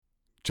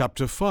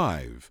Chapter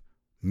 5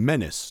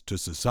 Menace to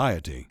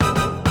Society.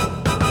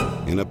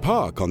 In a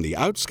park on the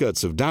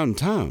outskirts of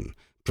downtown,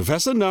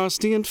 Professor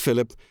Nasty and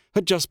Phillip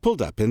had just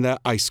pulled up in their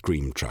ice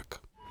cream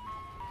truck.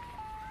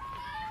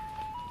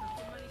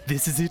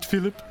 This is it,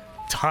 Phillip.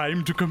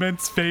 Time to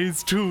commence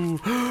phase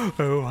 2.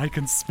 Oh, I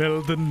can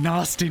smell the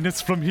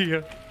nastiness from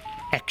here.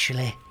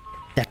 Actually,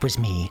 that was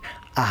me.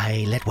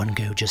 I let one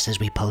go just as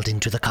we pulled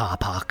into the car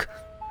park.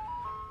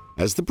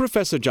 As the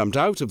professor jumped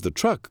out of the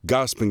truck,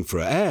 gasping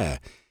for air,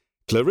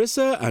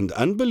 Clarissa and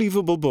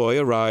Unbelievable Boy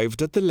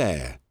arrived at the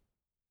lair.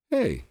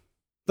 Hey,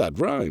 that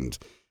rhymed.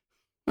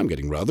 I'm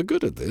getting rather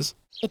good at this.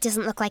 It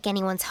doesn't look like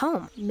anyone's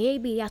home.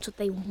 Maybe that's what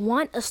they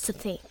want us to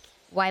think.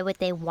 Why would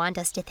they want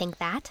us to think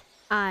that?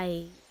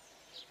 I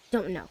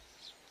don't know.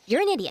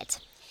 You're an idiot.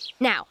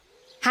 Now,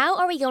 how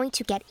are we going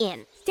to get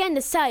in? Stand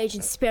aside,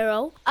 Agent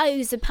Sparrow. I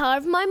use the power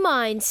of my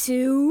mind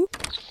to...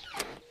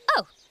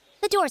 Oh,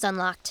 the door's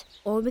unlocked.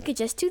 Or we could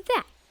just do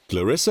that.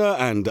 Clarissa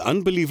and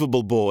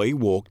Unbelievable Boy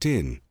walked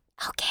in.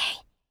 Okay,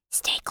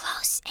 stay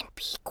close and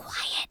be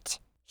quiet.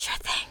 Sure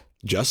thing.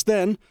 Just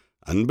then,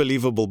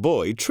 Unbelievable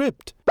Boy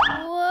tripped,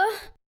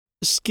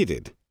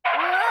 skidded,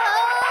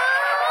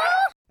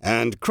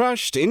 and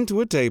crashed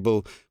into a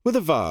table with a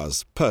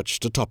vase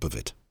perched atop of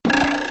it.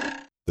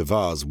 The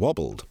vase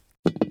wobbled.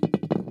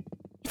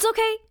 It's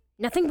okay.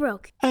 Nothing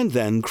broke. And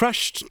then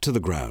crashed to the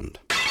ground.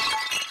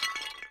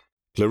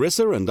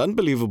 Clarissa and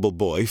Unbelievable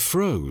Boy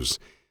froze,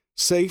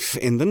 safe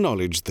in the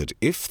knowledge that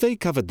if they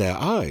covered their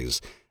eyes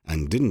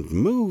and didn't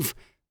move,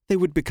 they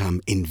would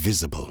become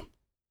invisible.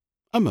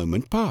 A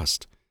moment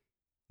passed.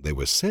 They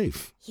were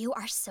safe. You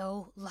are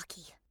so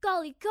lucky.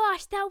 Golly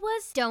gosh, that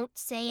was... Don't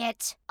say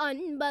it.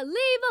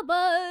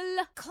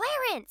 Unbelievable!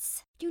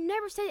 Clarence! You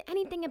never said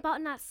anything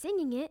about not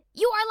singing it.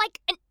 You are like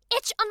an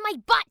itch on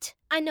my butt!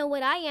 I know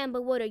what I am,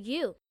 but what are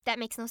you? That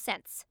makes no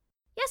sense.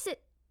 Yes,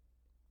 it...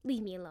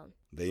 Leave me alone.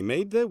 They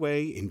made their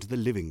way into the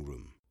living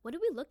room. What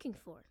are we looking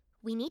for?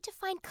 We need to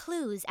find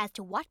clues as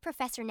to what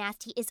Professor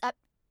Nasty is up...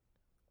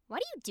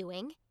 What are you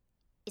doing?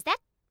 Is that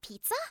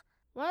pizza?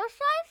 Wanna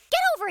slice?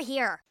 Get over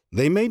here!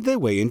 They made their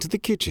way into the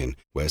kitchen,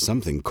 where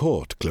something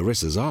caught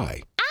Clarissa's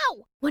eye.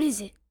 Ow! What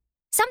is it?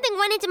 Something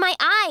went into my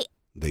eye!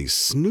 They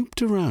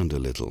snooped around a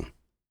little.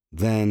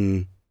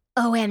 Then...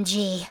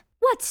 OMG.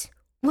 What?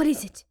 What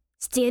is it?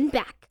 Stand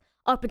back.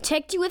 I'll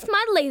protect you with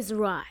my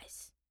laser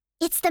eyes.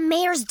 It's the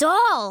mayor's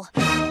doll!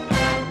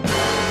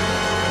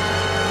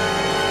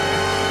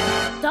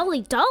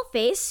 Dolly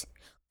Dollface?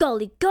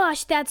 Golly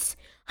gosh, that's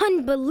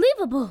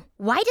unbelievable!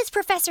 Why does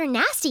Professor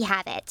Nasty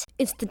have it?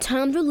 It's the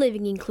times we're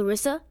living in,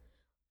 Clarissa.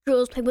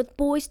 Girls play with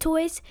boys'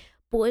 toys,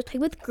 boys play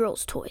with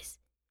girls' toys.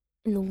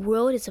 And the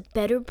world is a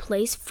better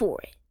place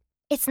for it.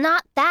 It's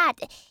not that.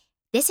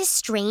 This is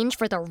strange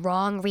for the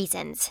wrong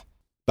reasons.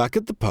 Back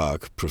at the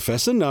park,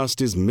 Professor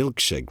Nasty's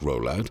milkshake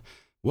rollout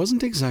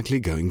wasn't exactly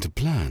going to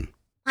plan.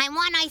 I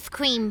want ice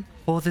cream.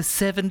 For the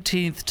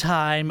 17th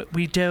time,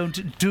 we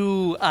don't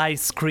do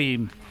ice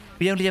cream.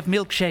 We only have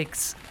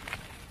milkshakes.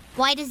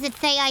 Why does it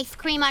say ice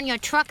cream on your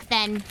truck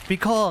then?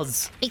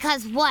 Because.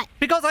 Because what?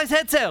 Because I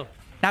said so!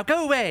 Now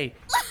go away!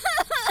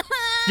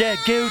 Yeah,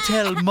 go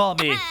tell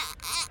Mommy.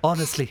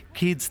 Honestly,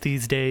 kids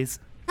these days.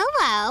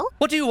 Hello.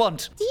 What do you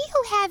want? Do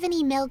you have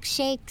any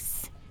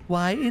milkshakes?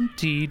 Why,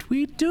 indeed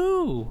we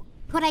do.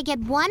 Could I get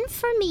one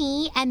for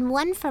me and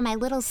one for my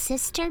little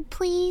sister,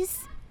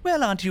 please?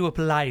 Well, aren't you a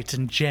polite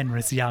and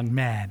generous young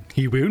man?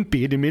 He won't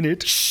be in a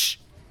minute. Shh!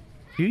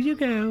 Here you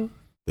go.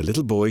 The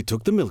little boy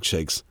took the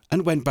milkshakes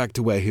and went back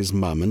to where his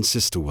mum and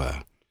sister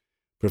were.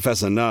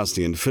 Professor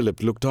Nasty and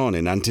Phillip looked on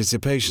in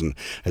anticipation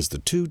as the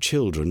two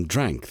children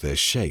drank their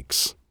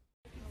shakes.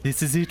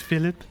 This is it,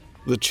 Phillip.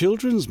 The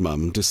children's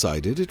mum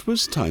decided it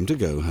was time to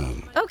go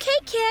home. Okay,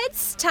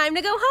 kids, time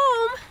to go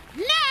home.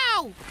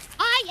 No!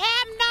 I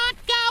am not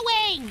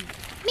going!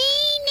 Me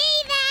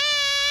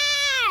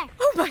neither!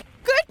 Oh my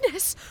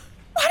goodness!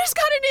 What has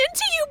gotten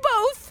into you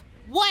both?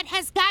 What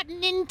has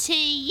gotten into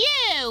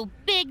you,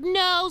 big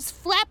nose,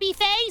 flappy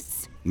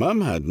face? Mum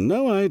had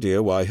no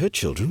idea why her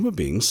children were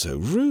being so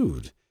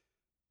rude.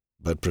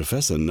 But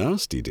Professor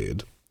Nasty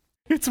did.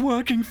 It's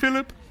working,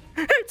 Phillip.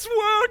 It's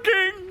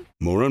working!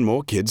 More and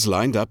more kids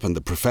lined up and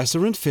the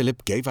professor and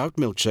Phillip gave out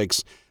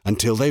milkshakes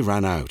until they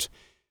ran out.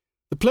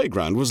 The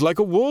playground was like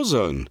a war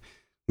zone.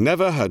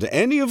 Never had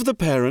any of the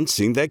parents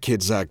seen their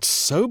kids act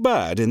so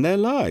bad in their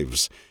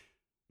lives.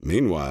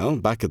 Meanwhile,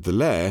 back at the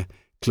lair,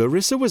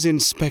 Clarissa was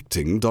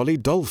inspecting Dolly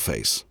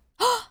Dollface.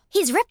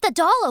 He's ripped the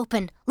doll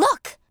open.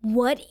 Look!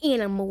 What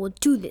animal would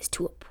do this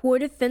to a poor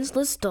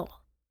defenseless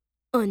doll?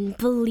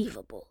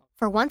 Unbelievable.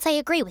 For once, I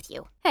agree with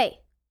you.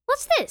 Hey,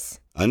 what's this?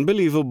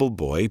 Unbelievable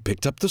Boy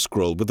picked up the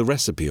scroll with the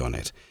recipe on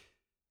it.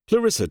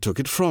 Clarissa took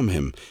it from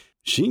him.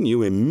 She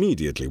knew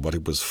immediately what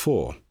it was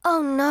for.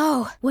 Oh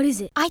no. What is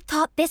it? I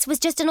thought this was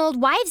just an old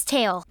wives'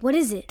 tale. What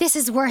is it? This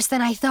is worse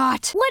than I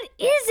thought. What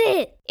is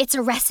it? It's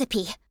a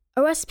recipe.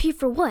 A recipe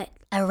for what?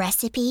 A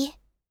recipe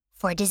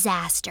for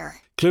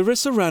disaster.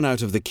 Clarissa ran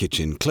out of the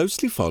kitchen,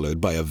 closely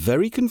followed by a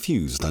very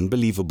confused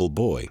Unbelievable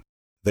Boy.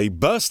 They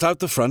burst out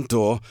the front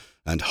door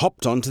and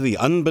hopped onto the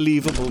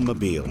Unbelievable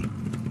Mobile.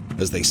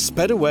 As they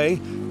sped away,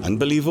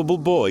 Unbelievable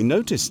Boy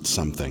noticed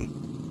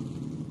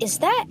something. Is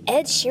that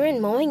Ed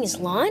Sheeran mowing his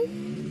lawn?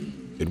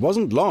 It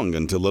wasn't long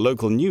until the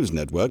local news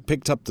network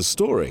picked up the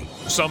story.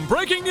 Some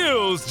breaking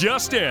news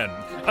just in.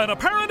 An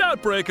apparent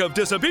outbreak of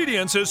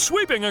disobedience is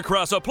sweeping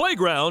across a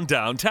playground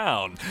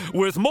downtown.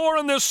 With more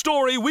in this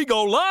story, we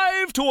go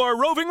live to our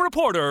roving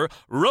reporter,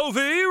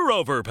 Rovy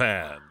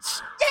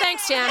Roverpants.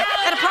 Thanks, Dan.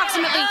 At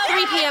approximately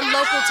 3 p.m.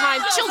 local time,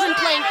 children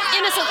playing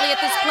innocently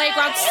at this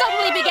playground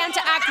suddenly began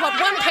to act what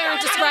one parent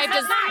described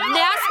as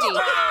nasty.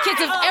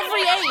 Kids of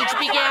every age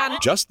began...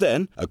 Just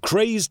then, a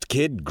crazed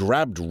kid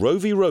grabbed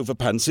Rovy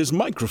Roverpants'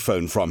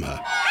 microphone from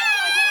her.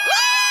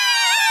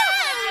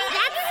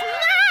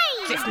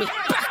 Give me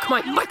back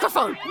my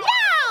microphone!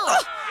 No!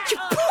 You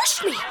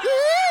pushed me!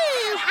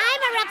 Ooh,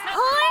 I'm a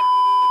report.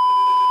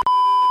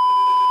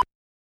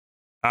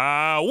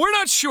 We're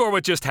not sure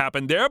what just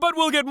happened there, but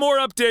we'll get more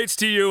updates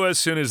to you as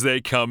soon as they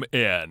come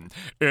in.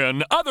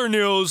 In other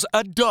news,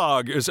 a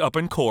dog is up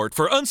in court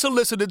for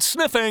unsolicited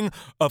sniffing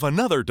of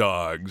another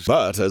dog's.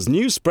 But as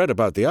news spread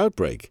about the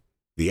outbreak,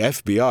 the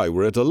FBI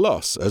were at a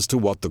loss as to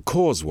what the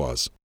cause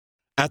was.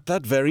 At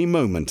that very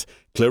moment,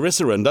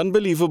 Clarissa and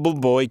Unbelievable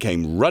Boy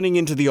came running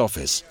into the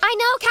office. I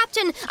know,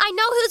 Captain. I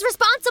know who's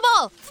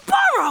responsible.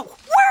 Sparrow,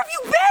 where have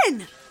you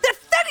been? The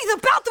city's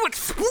about to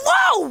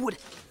explode!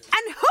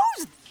 And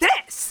who's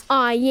this?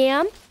 I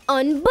am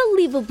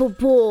Unbelievable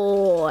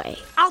Boy.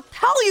 I'll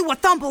tell you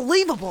what's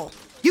unbelievable.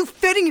 You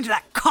fitting into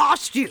that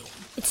costume.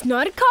 It's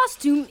not a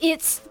costume,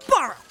 it's...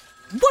 Sparrow,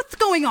 what's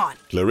going on?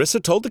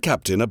 Clarissa told the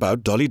captain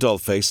about Dolly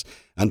Dollface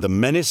and the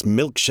Menace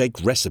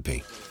Milkshake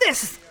recipe.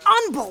 This is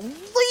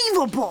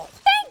unbelievable.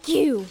 Thank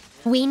you.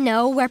 We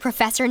know where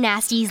Professor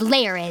Nasty's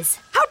lair is.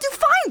 How'd you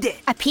find it?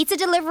 A pizza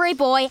delivery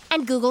boy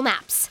and Google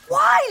Maps.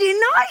 Why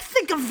didn't I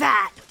think of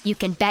that? You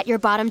can bet your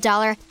bottom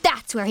dollar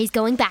that's where he's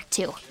going back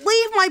to.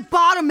 Leave my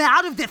bottom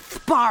out of this,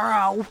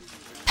 Sparrow.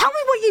 Tell me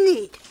what you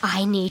need.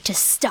 I need to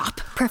stop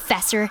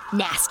Professor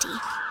Nasty.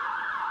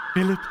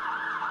 Phillip,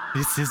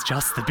 this is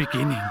just the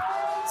beginning.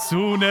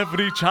 Soon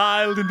every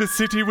child in the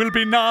city will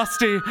be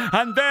nasty,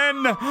 and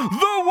then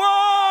the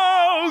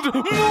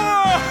world!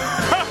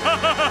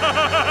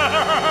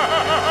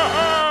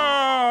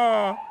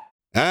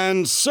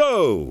 And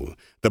so,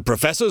 the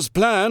professor's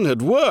plan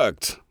had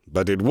worked,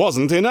 but it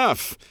wasn't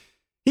enough.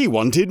 He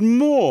wanted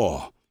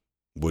more.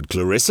 Would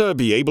Clarissa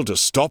be able to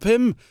stop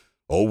him?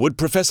 Or would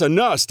Professor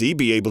Nasty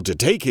be able to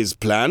take his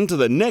plan to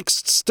the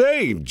next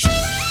stage?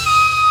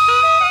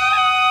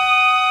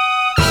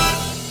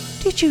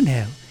 Did you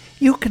know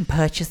you can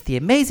purchase the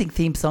amazing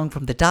theme song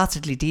from The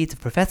Dastardly Deeds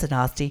of Professor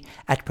Nasty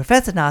at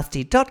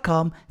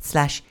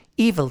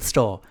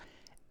professornasty.com/evilstore.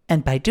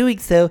 And by doing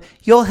so,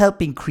 you're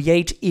helping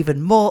create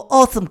even more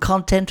awesome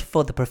content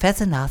for the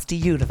Professor Nasty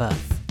universe.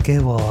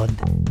 Go on.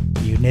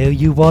 You know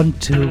you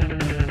want to.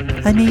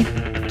 I mean,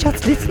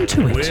 just listen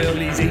to it. Well,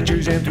 he's 8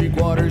 years and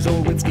 3/4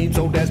 old with schemes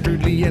so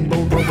dastardly and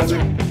bold. Professor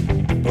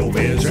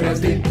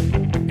Nasty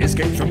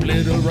escapes from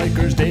Little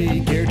Riker's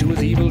daycare to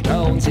his evil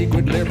town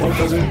secret lair.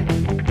 Professor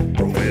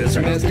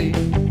Nasty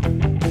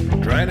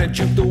trying to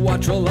shoot the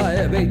watchful eye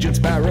of Agent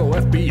Sparrow,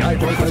 FBI.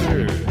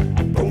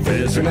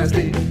 Professor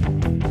Nasty,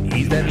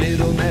 he's that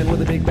little man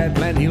with a big bad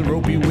plan. He'll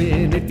rope you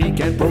in if he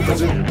can.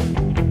 Professor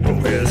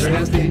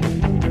Nasty,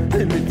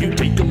 and if you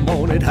take him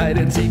on at hide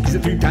and seek, he's a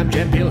 3-time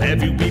champ. He'll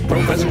have you beat.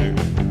 Professor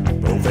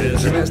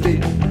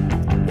Nasty,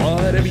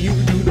 whatever you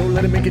do, don't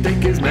let him make you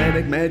take his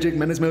magic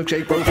Menace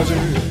Milkshake. Professor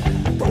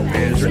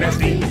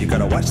Nasty, you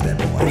gotta watch that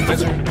boy.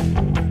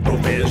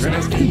 Professor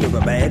Nasty, you're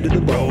a bad to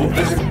the bone.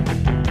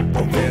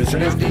 Professor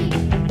Nasty,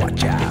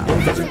 watch out.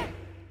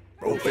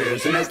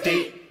 Professor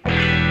Nasty.